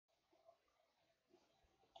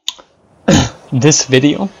This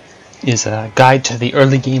video is a guide to the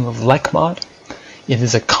early game of Lekmod. It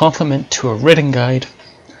is a complement to a written guide,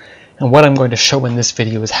 and what I'm going to show in this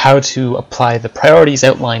video is how to apply the priorities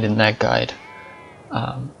outlined in that guide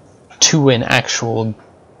to an actual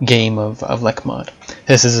game of Lekmod.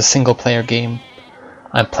 This is a single player game.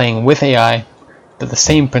 I'm playing with AI, but the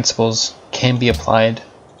same principles can be applied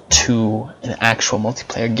to an actual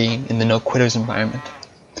multiplayer game in the no quitters environment.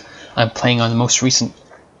 I'm playing on the most recent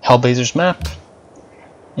Hellblazers map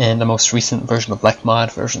and the most recent version of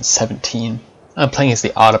Lekmod, version 17. I'm playing as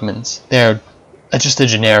the Ottomans. They're just a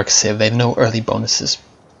generic civ. They have no early bonuses.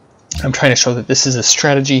 I'm trying to show that this is a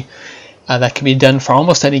strategy that can be done for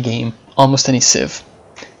almost any game, almost any civ.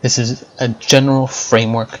 This is a general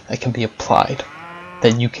framework that can be applied,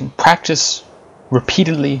 that you can practice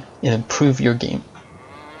repeatedly and improve your game.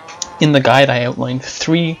 In the guide, I outlined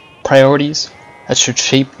 3 priorities that should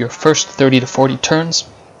shape your first 30 to 40 turns.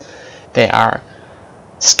 They are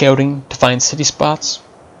scouting to find city spots,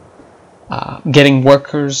 getting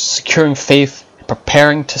workers, securing faith,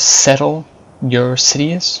 preparing to settle your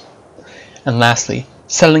cities, and lastly,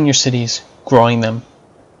 settling your cities, growing them,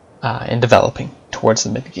 and developing towards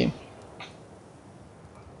the mid-game.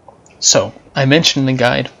 So, I mentioned in the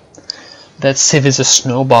guide that Civ is a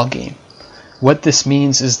snowball game. What this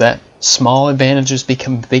means is that small advantages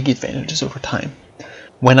become big advantages over time.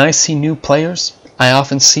 When I see new players, I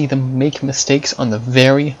often see them make mistakes on the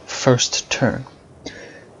very first turn.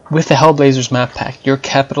 With the Hellblazers map pack, your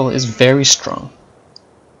capital is very strong.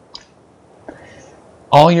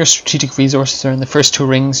 All your strategic resources are in the first 2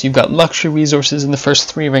 rings. You've got luxury resources in the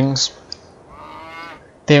first 3 rings.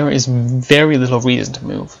 There is very little reason to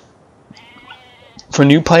move. For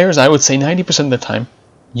new players, I would say 90% of the time,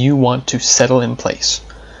 you want to settle in place.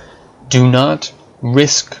 Do not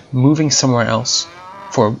risk moving somewhere else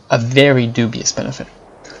for a very dubious benefit.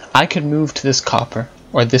 I could move to this copper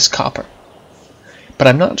or this copper, but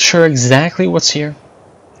I'm not sure exactly what's here.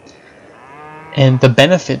 And the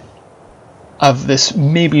benefit of this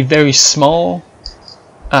maybe very small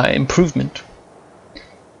improvement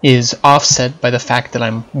is offset by the fact that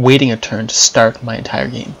I'm waiting a turn to start my entire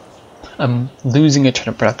game. I'm losing a turn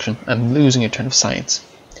of production, I'm losing a turn of science,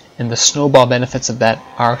 and the snowball benefits of that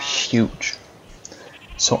are huge.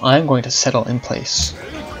 So I'm going to settle in place,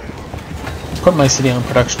 put my city on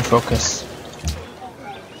production focus,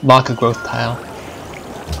 lock a growth tile,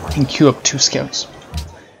 and queue up 2 scouts.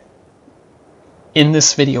 In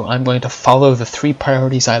this video, I'm going to follow the 3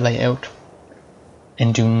 priorities I lay out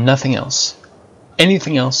and do nothing else.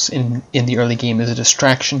 Anything else in the early game is a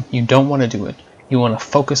distraction. You don't want to do it. You want to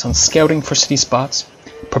focus on scouting for city spots,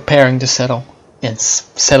 preparing to settle, and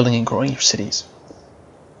settling and growing your cities.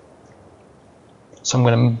 So I'm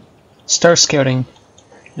going to start scouting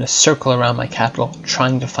in a circle around my capital,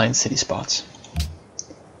 trying to find city spots.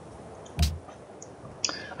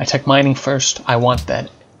 I take mining first. I want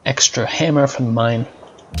that extra hammer from the mine.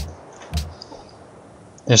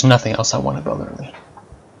 There's nothing else I want to build early.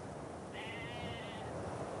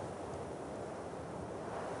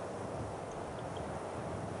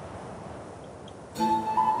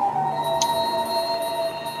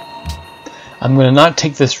 I'm going to not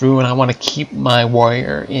take this ruin. I want to keep my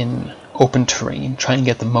warrior in open terrain, try and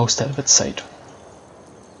get the most out of its sight.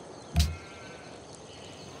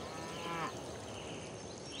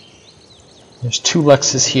 There's 2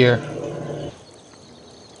 luxes here.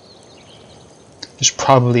 There's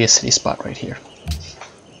probably a city spot right here.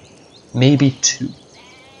 Maybe 2.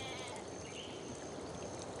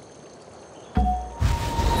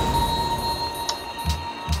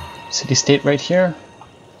 City state right here.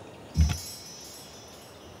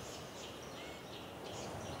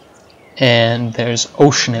 And there's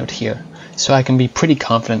ocean out here, so I can be pretty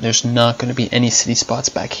confident there's not going to be any city spots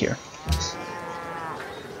back here.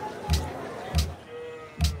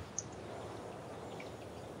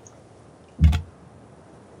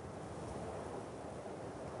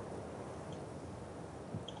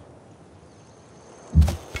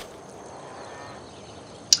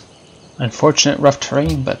 Unfortunate rough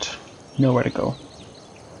terrain, but nowhere to go.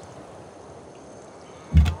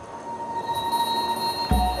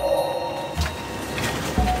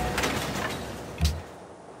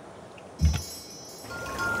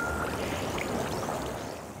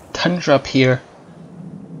 Tundra up here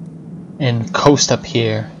and coast up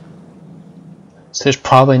here, so there's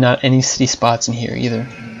probably not any city spots in here either.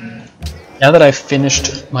 Now that I've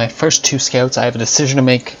finished my first 2 scouts, I have a decision to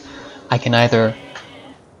make. I can either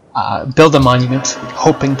build a monument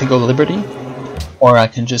hoping to go liberty, or I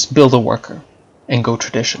can just build a worker and go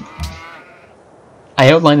tradition.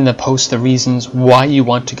 I outlined in the post the reasons why you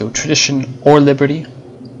want to go tradition or liberty,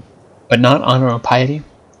 but not honor or piety.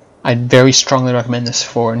 I'd very strongly recommend this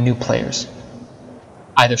for new players.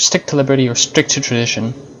 Either stick to liberty or stick to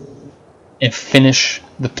tradition and finish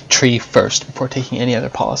the tree first before taking any other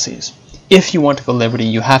policies. If you want to go liberty,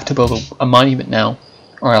 you have to build a monument now,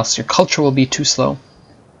 or else your culture will be too slow.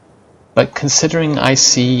 But considering I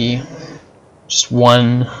see just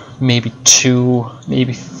 1, maybe 2,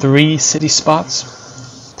 maybe 3 city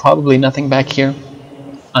spots, probably nothing back here,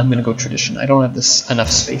 I'm going to go tradition. I don't have enough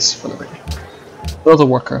space for liberty. Build a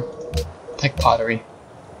worker, tech pottery.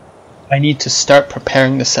 I need to start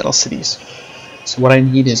preparing to settle cities. So what I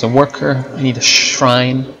need is a worker, I need a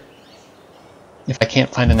shrine, if I can't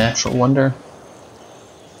find a natural wonder.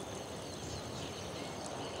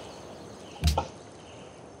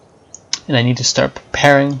 And I need to start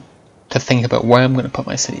preparing to think about where I'm going to put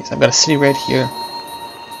my cities. I've got a city right here,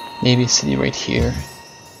 maybe a city right here,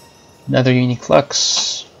 another unique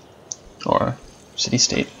lux, or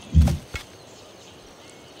city-state.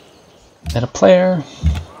 Add a player.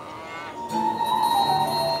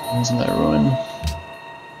 There's another ruin.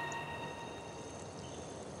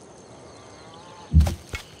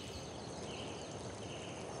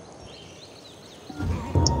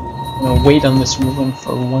 I'm gonna wait on this ruin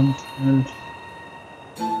for 1 turn.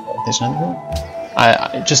 Oh, there's another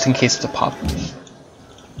ruin. Just in case it's a pop.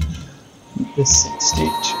 This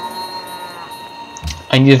city-state.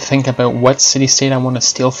 I need to think about what city-state I want to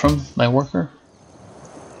steal from my worker.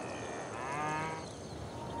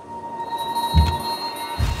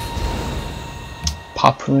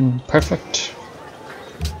 Pop ruin, perfect.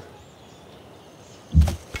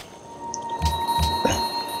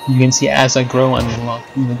 You can see as I grow, I'm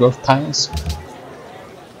unlocking the growth tiles.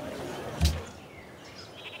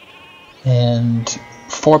 And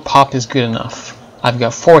 4 pop is good enough. I've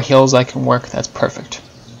got 4 hills I can work, that's perfect.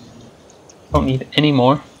 Don't need any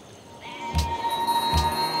more.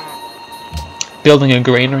 Building a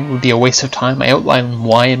granary would be a waste of time. I outline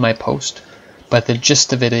why in my post, but the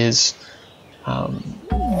gist of it is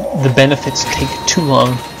the benefits take too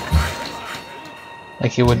long.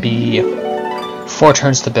 Like it would be 4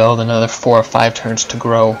 turns to build, another 4 or 5 turns to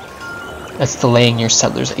grow. That's delaying your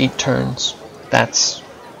settlers 8 turns. That's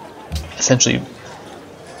essentially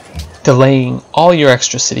delaying all your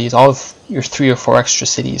extra cities, all of your 3 or 4 extra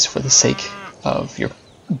cities for the sake of your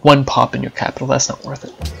 1 pop in your capital. That's not worth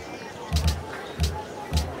it.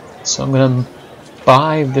 So I'm gonna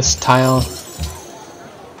buy this tile,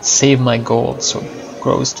 save my gold so it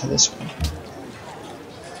grows to this one.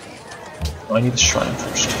 Oh, I need the shrine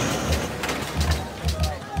first.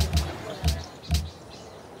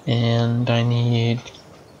 And I need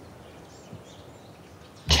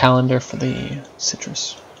calendar for the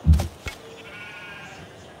citrus.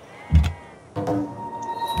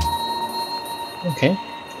 Okay.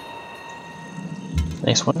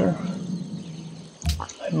 Nice wonder.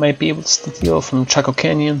 I might be able to steal from Chaco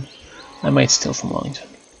Canyon. I might steal from Wellington.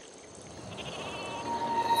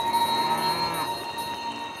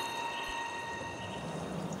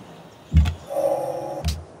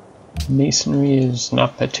 Masonry is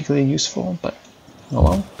not particularly useful, but oh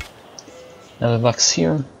well. Another lux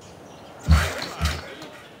here.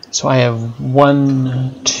 So I have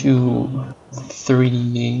 1, 2,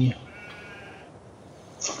 3,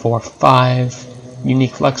 4, 5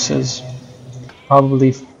 unique luxes.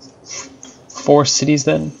 Probably 4 cities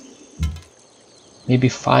then. Maybe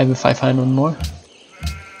 5 if I find one more.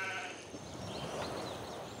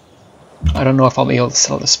 I don't know if I'll be able to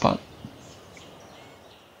sell this spot.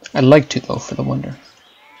 I'd like to though for the wonder.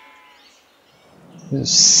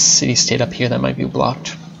 There's a city-state up here that might be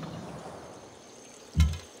blocked.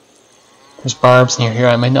 There's barbs near here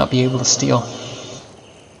I might not be able to steal.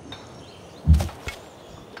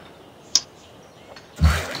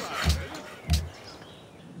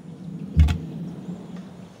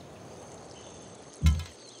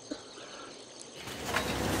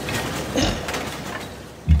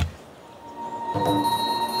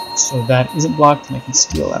 So that isn't blocked and I can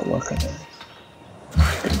steal that worker there.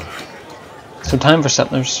 Good. So time for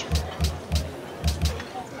settlers.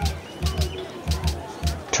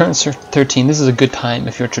 Turn 13. This is a good time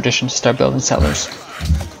if you're a tradition to start building settlers.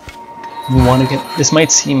 You want to get, this might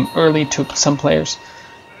seem early to some players,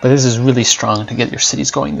 but this is really strong to get your cities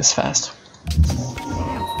going this fast.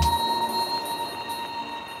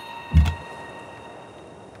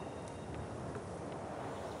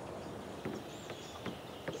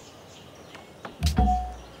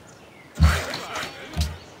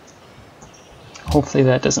 Hopefully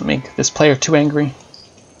that doesn't make this player too angry.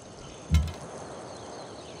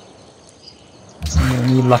 So I'm going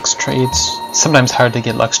to need Lux trades. Sometimes hard to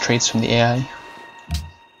get Lux trades from the AI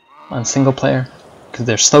on single player. because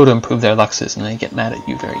they're slow to improve their luxes and they get mad at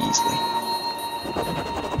you very easily.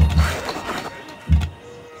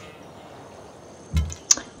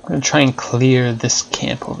 I'm going to try and clear this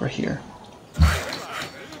camp over here.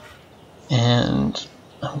 And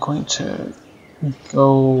I'm going to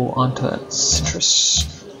go onto that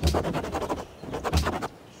citrus,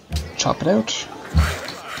 chop it out.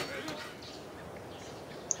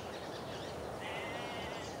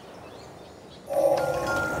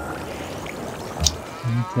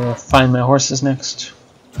 Find my horses next.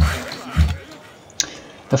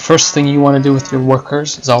 The first thing you want to do with your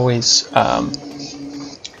workers is always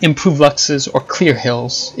improve luxes or clear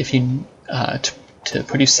hills if you to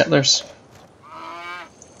produce settlers.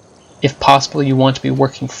 If possible, you want to be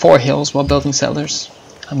working 4 hills while building settlers.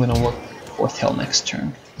 I'm going to work 4th hill next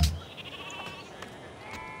turn.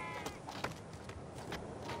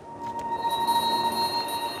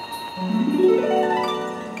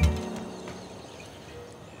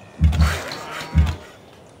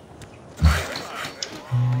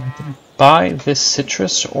 Buy this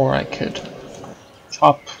citrus, or I could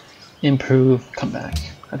chop, improve, come back.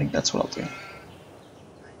 I think that's what I'll do.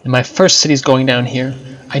 And my first city's going down here.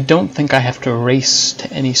 I don't think I have to race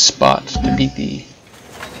to any spot to beat the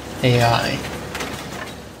AI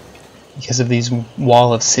because of these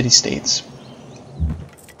wall of city-states.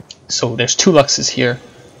 So there's 2 luxes here.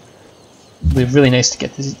 It'll be really nice to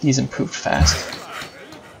get these improved fast.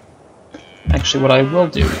 Actually, what I will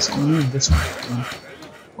do is I'll move this one and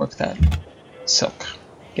work that silk.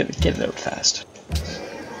 Get it out fast.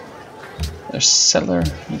 There's settler.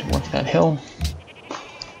 Need to work that hill.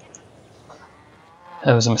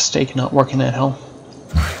 That was a mistake not working that hill.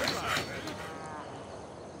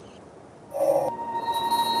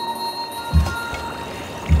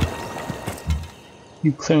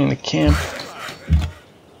 You clearing the camp.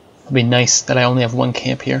 It'll be nice that I only have 1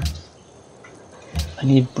 camp here. I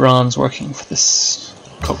need bronze working for this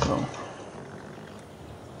cocoa.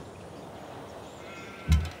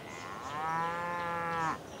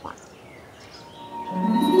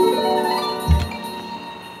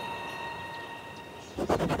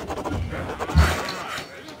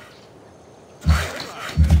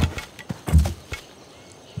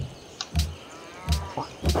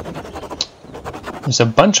 There's a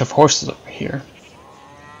bunch of horses over here,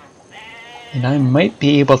 and I might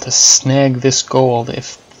be able to snag this gold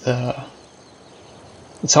if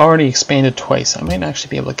it's already expanded twice. I might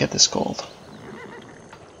actually be able to get this gold.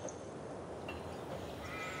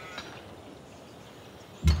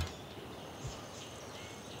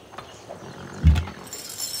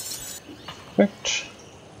 Perfect.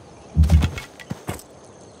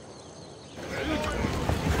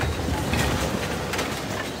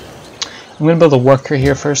 I'm going to build a worker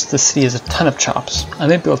here first. This city has a ton of chops. I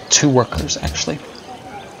might build 2 workers actually.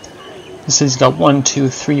 This city's got 1, 2,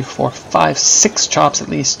 3, 4, 5, 6 chops at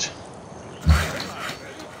least.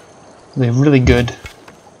 It'll be really good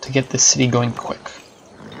to get this city going quick.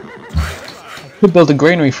 I could build a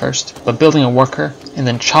granary first, but building a worker and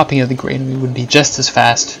then chopping of the granary would be just as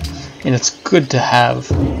fast, and it's good to have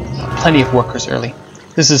plenty of workers early.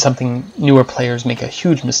 This is something newer players make a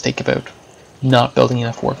huge mistake about, not building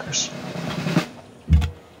enough workers.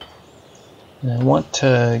 And I want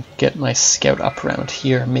to get my scout up around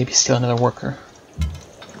here, maybe steal another worker.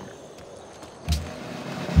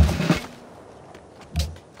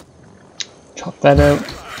 Chop that out.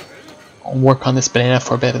 I'll work on this banana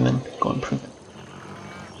for a bit and then go improve it.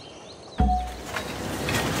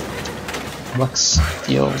 Lux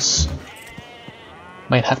deals.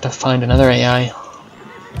 Might have to find another AI.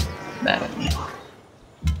 Mad at me.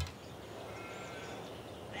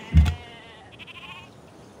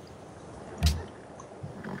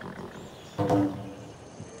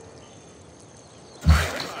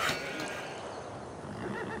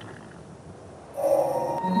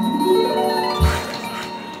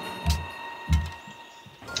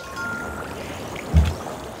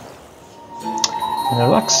 Another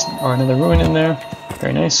Lux, or another ruin in there.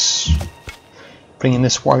 Very nice. Bringing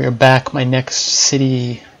this warrior back. My next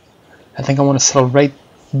city, I think I want to settle right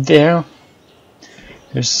there.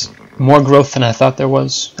 There's more growth than I thought there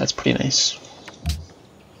was. That's pretty nice.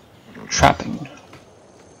 Trapping.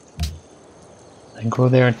 I grow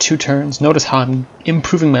there in 2 turns. Notice how I'm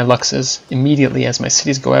improving my luxes immediately as my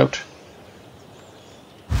cities go out.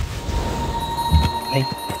 I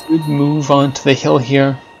could move on to the hill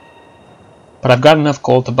here, but I've got enough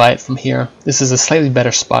gold to buy it from here. This is a slightly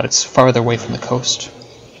better spot. It's farther away from the coast.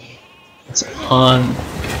 It's on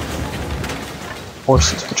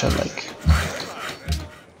horses, which I like.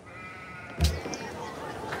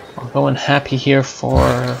 I'll go unhappy here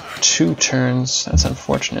for 2 turns. That's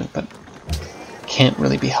unfortunate, but can't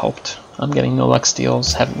really be helped. I'm getting no luck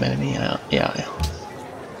steals, haven't made any. Yeah,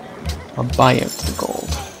 I'll buy out the gold.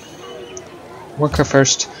 Worker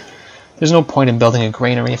first. There's no point in building a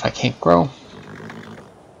granary if I can't grow.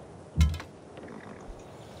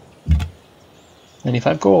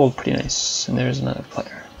 95 gold, pretty nice. And there's another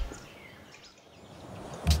player.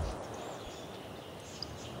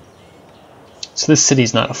 So this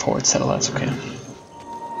city's not a forward settle, that's okay.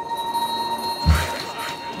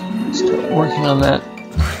 Start working on that.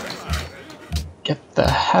 Get the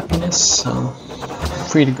happiness.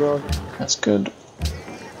 Free to grow. That's good.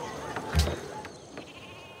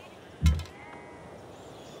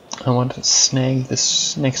 I want to snag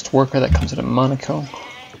this next worker that comes out of Monaco.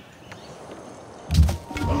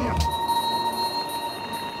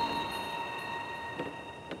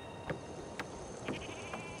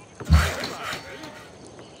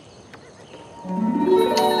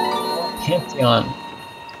 Pantheon.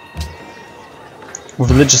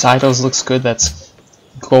 Religious idols looks good. That's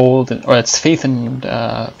gold, or that's faith and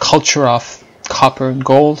culture off copper and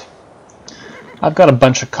gold. I've got a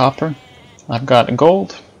bunch of copper. I've got a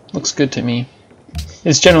gold. Looks good to me.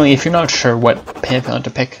 It's generally, if you're not sure what Pantheon to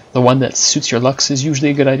pick, the one that suits your lux is usually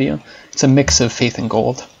a good idea. It's a mix of faith and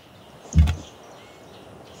gold.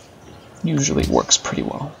 Usually works pretty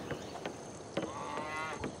well.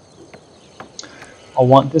 I'll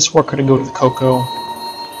want this worker to go to the cocoa,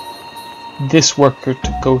 this worker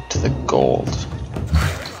to go to the gold.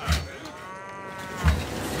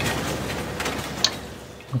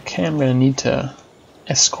 Okay, I'm going to need to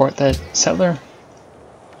escort that settler.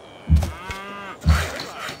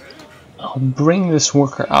 I'll bring this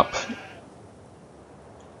worker up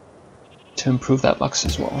to improve that lux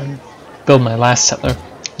as well and build my last settler.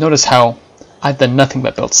 Notice how I've done nothing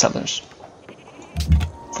but build settlers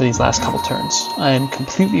for these last couple turns. I am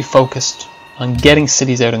completely focused on getting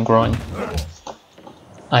cities out and growing.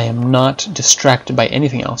 I am not distracted by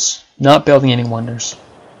anything else, not building any wonders,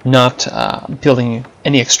 not building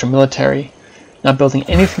any extra military, not building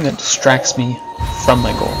anything that distracts me from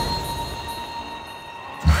my goal.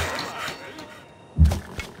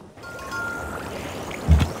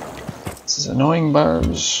 This is annoying,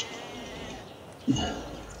 bars.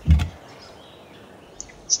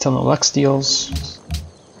 Still no Lux deals.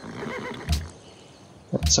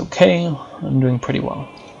 That's okay, I'm doing pretty well.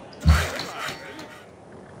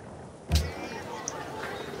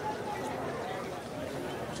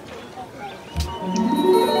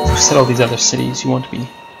 To settle these other cities, you want to be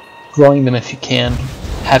growing them if you can,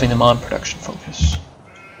 having them on production focus.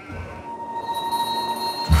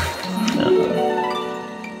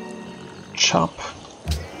 Chop.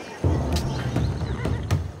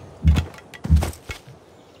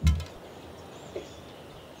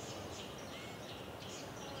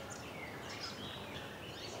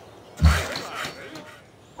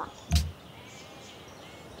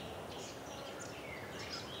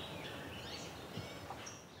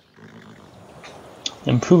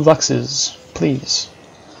 Improve luxes, please.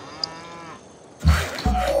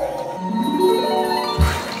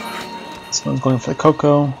 This one's going for the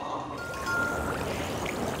cocoa.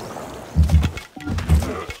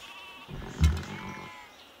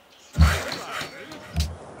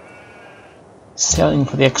 Selling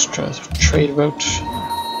for the extra trade route.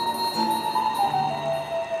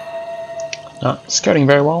 Not scouting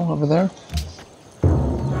very well over there.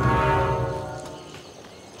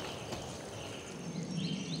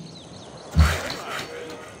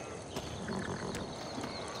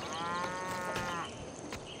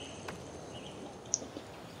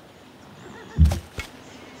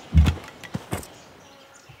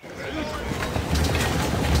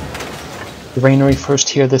 Granary first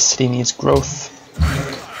here. This city needs growth.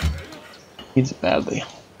 Needs it badly.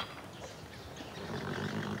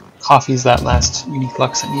 Coffee's that last unique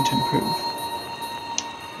lux I need to improve.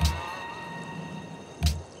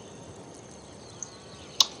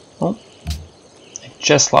 Oh, I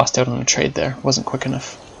just lost out on a trade there. Wasn't quick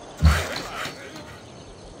enough.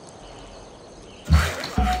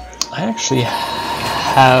 I actually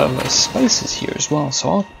have spices here as well, so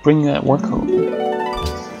I'll bring that work over.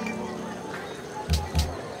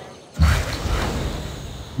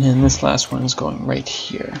 And this last one's going right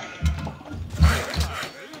here.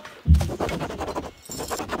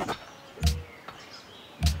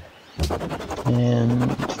 And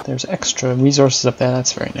there's extra resources up there,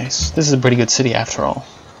 that's very nice. This is a pretty good city after all.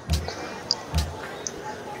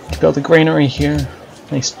 Build a granary here,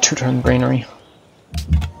 nice 2-turn granary.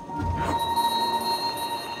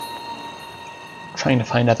 Trying to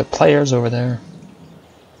find other players over there.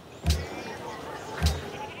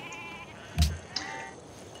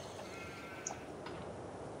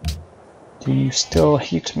 Do you still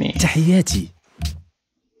hate me? تحياتي.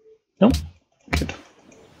 Nope. Good.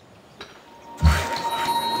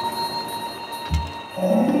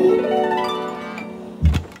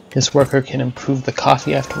 This worker can improve the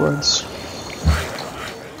coffee afterwards.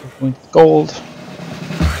 With gold.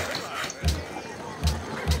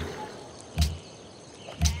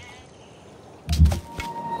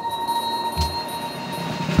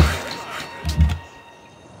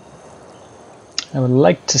 I would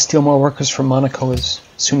like to steal more workers from Monaco as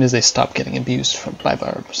soon as they stop getting abused by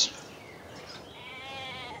barbs.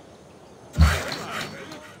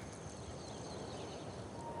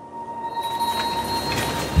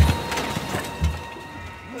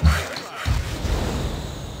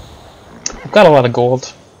 I've got a lot of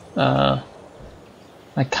gold. I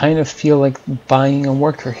kind of feel like buying a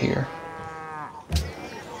worker here.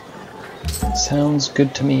 Sounds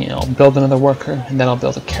good to me. I'll build another worker and then I'll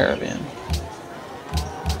build a caravan.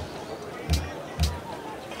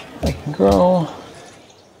 I can grow.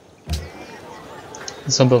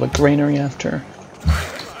 This will build a granary after.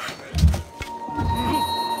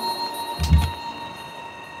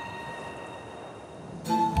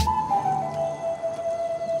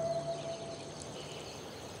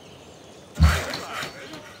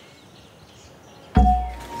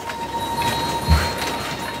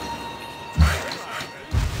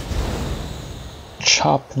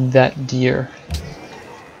 Chop that deer.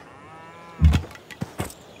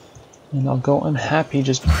 And I'll go unhappy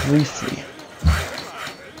just briefly.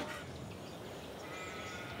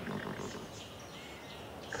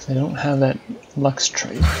 Because I don't have that lux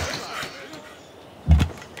trade.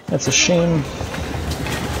 That's a shame.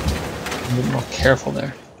 I'm a bit more careful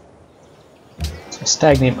there. So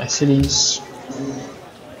stagnate my cities.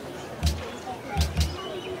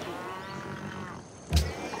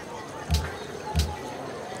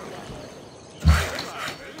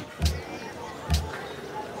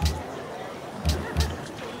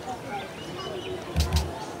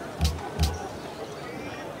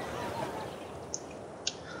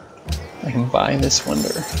 I can buy this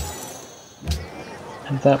wonder.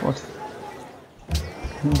 And that works.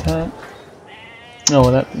 And that.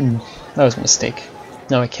 Oh, that was a mistake.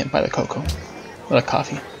 Now I can't buy the cocoa or the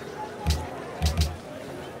coffee.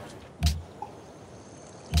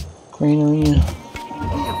 Granary.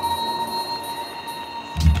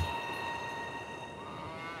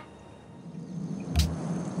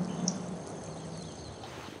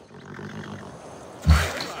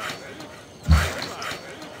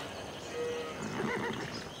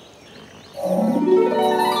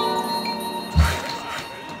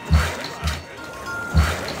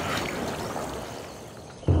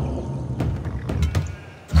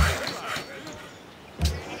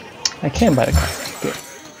 I can buy the coffee.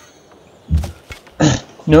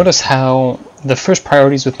 Good. Notice how the first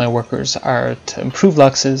priorities with my workers are to improve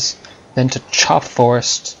luxes, then to chop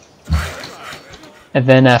forest, and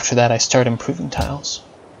then after that I start improving tiles.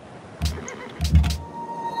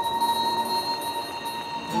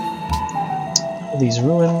 These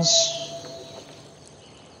ruins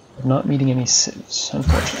are not meeting any civs,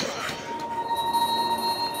 unfortunately.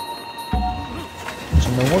 There's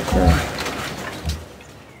no worker.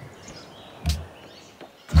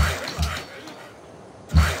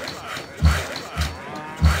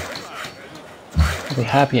 I'll be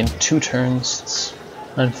happy in 2 turns. It's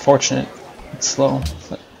unfortunate. It's slow,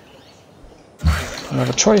 but I don't have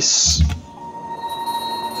a choice.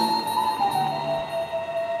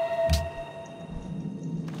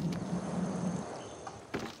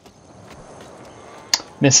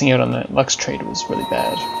 Missing out on that lux trade was really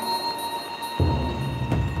bad.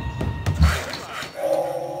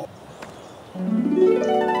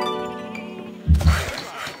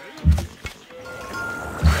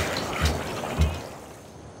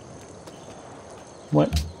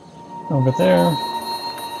 What? Over there.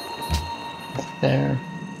 There.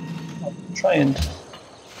 I'll try and...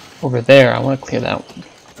 Over there, I want to clear that one.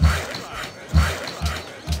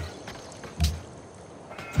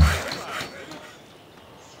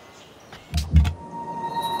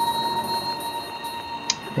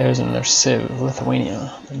 There's another civ,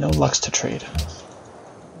 Lithuania, but no lux to trade.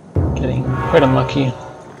 Getting quite unlucky.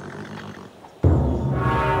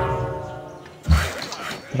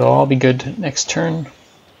 It'll all be good next turn.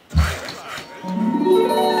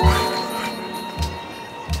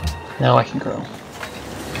 Now I can grow.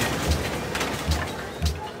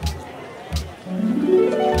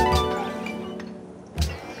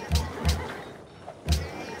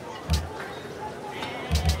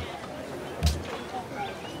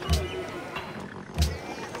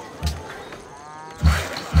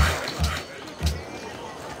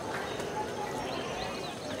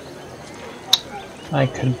 I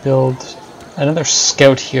could build another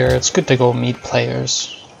scout here. It's good to go meet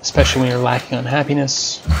players, especially when you're lacking on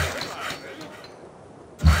happiness.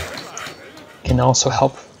 Can also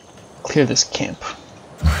help clear this camp.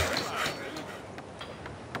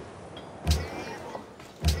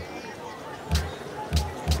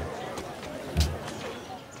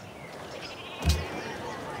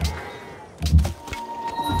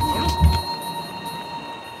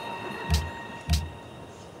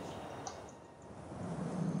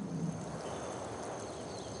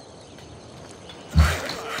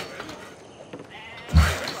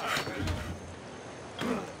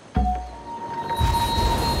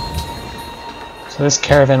 So this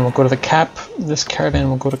caravan will go to the cap, this caravan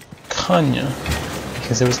will go to Kanya,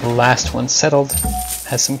 because it was the last one settled,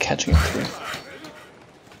 has some catching up to do.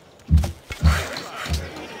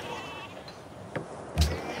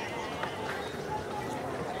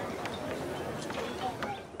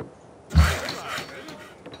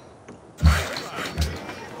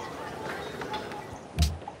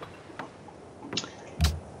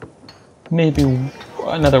 Maybe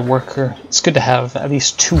another worker. It's good to have at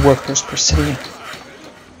least 2 workers per city.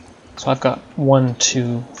 So I've got 1,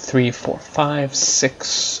 2, 3, 4, 5,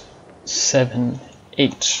 6, 7,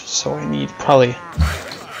 8. So I need probably at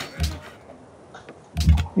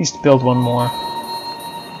least build 1 more.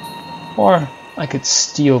 Or I could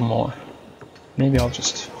steal more. Maybe I'll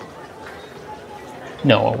just...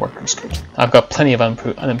 No, a worker's good. I've got plenty of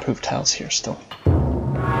unimproved tiles here still.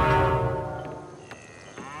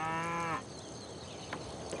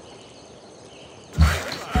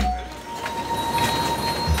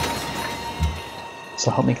 So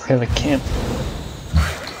help me clear the camp.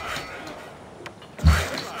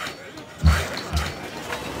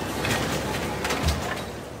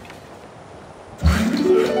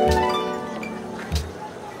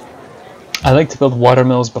 I like to build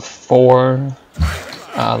watermills before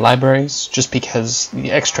libraries, just because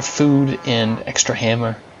the extra food and extra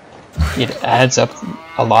hammer, it adds up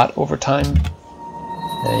a lot over time.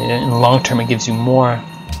 In the long term, it gives you more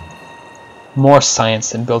science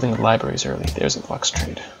than building the libraries early. There's a lux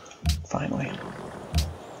trade, finally.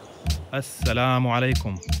 Assalamu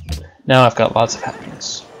alaikum. Now I've got lots of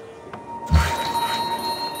happiness.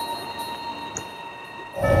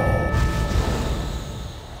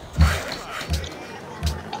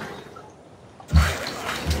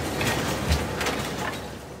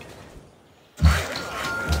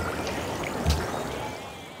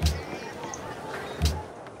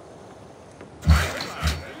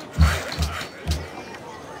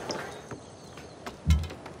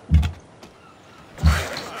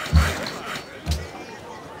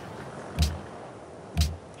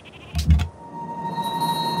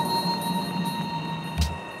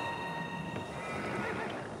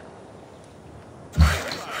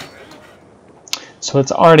 So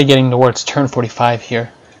it's already getting towards turn 45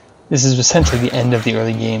 here. This is essentially the end of the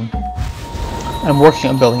early game. I'm working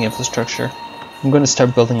on building infrastructure. I'm going to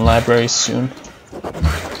start building libraries soon.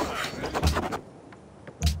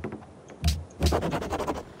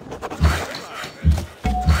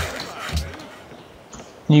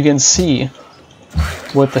 You can see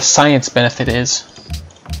what the science benefit is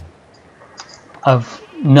of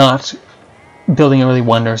not building early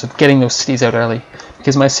wonders, of getting those cities out early.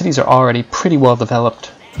 Because my cities are already pretty well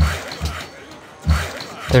developed.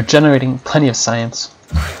 They're generating plenty of science.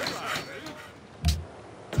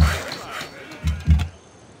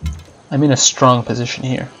 I'm in a strong position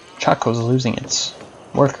here. Chaco's losing its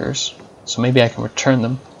workers, so maybe I can return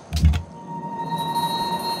them.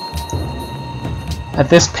 At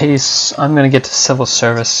this pace, I'm going to get to civil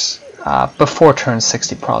service before turn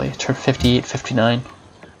 60 probably, turn 58, 59.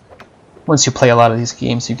 Once you play a lot of these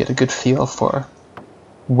games, you get a good feel for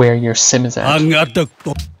where your sim is at. And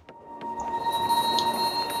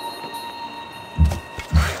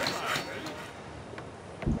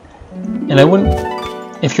I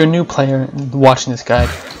wouldn't, if you're a new player watching this guide,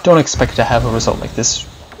 don't expect to have a result like this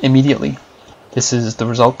immediately. This is the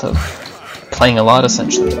result of playing a lot,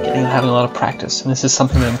 essentially, having a lot of practice, and this is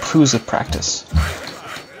something that improves with practice.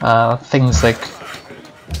 Things like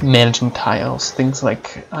managing tiles, things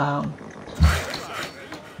like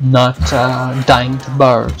not dying to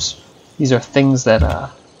barbs. These are things that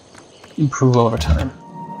improve over time.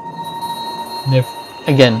 And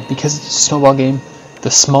again, because it's a snowball game, the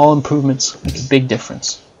small improvements make a big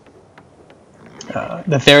difference.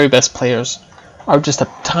 The very best players are just a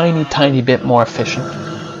tiny bit more efficient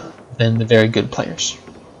than the very good players.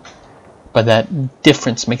 But that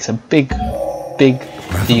difference makes a big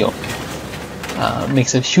deal.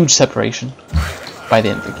 Makes a huge separation by the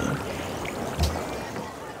end of the game.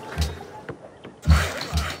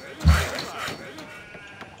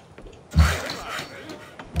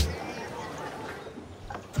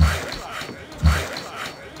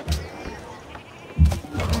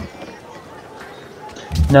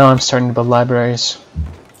 Now I'm starting to build libraries.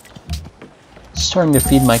 Starting to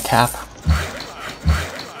feed my cap.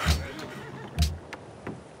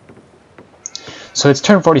 So it's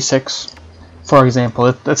turn 46, for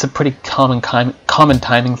example. That's a pretty common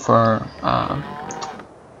timing for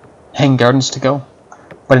hanging gardens to go.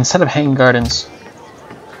 But instead of hanging gardens,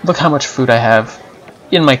 look how much food I have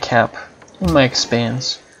in my cap, in my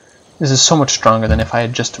expands. This is so much stronger than if I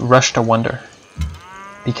had just rushed a wonder.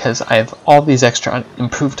 Because I have all these extra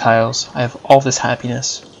improved tiles, I have all this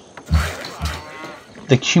happiness.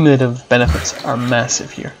 The cumulative benefits are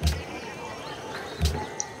massive here.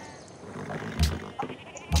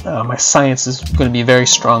 My science is going to be very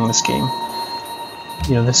strong in this game.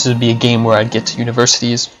 You know, this would be a game where I'd get to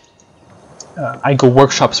universities. I'd go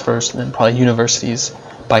workshops first, and then probably universities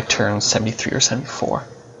by turn 73 or 74.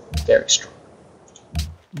 Very strong.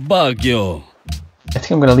 Bagyo. I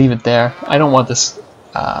think I'm going to leave it there. I don't want this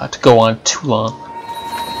to go on too long.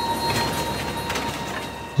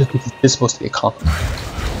 Just because it's supposed to be a compliment.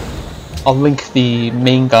 I'll link the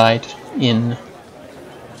main guide in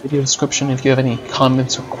video description. If you have any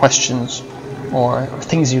comments or questions or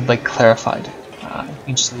things you'd like clarified, you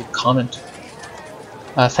can just leave a comment.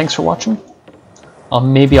 Thanks for watching.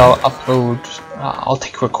 Maybe I'll upload, I'll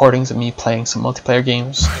take recordings of me playing some multiplayer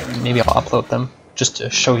games, and maybe I'll upload them just to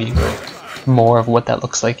show you more of what that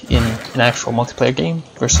looks like in an actual multiplayer game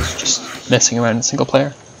versus just messing around in single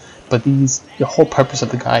player. But the whole purpose of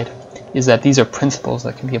the guide is that these are principles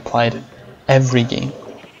that can be applied in every game.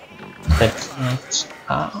 That's not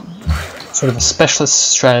sort of a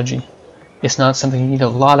specialist strategy. It's not something you need a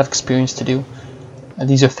lot of experience to do. And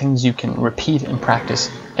these are things you can repeat and practice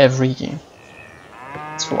every game.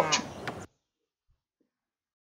 Thanks for watching.